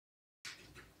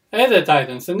Edit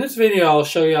items. In this video, I'll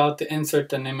show you how to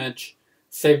insert an image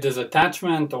saved as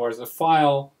attachment or as a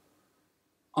file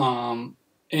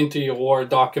into your Word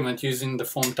document using the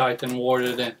form title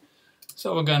worded in.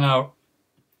 So we're gonna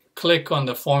click on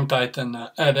the form title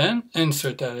add in,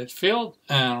 insert edit field,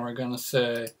 and we're gonna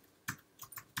say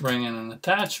bring in an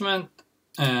attachment,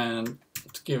 and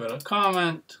let's give it a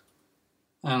comment,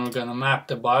 and we're gonna map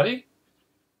the body.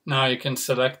 Now you can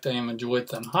select the image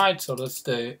width and height. So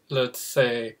let's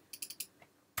say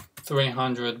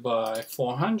 300 by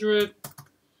 400,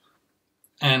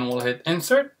 and we'll hit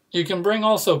insert. You can bring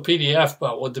also PDF,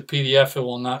 but with the PDF it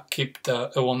will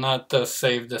not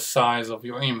save the size of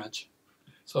your image.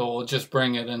 So we'll just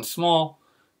bring it in small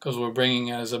because we're bringing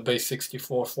it as a base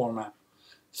 64 format.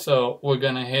 So we're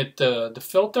gonna hit the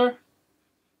filter.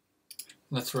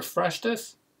 Let's refresh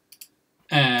this,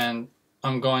 and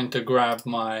I'm going to grab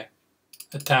my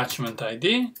attachment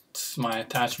ID. It's my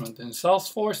attachment in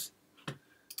Salesforce,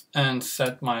 and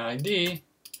set my ID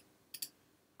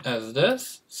as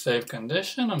this, save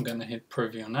condition. I'm gonna hit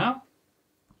preview now.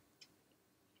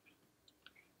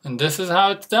 And this is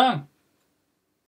how it's done.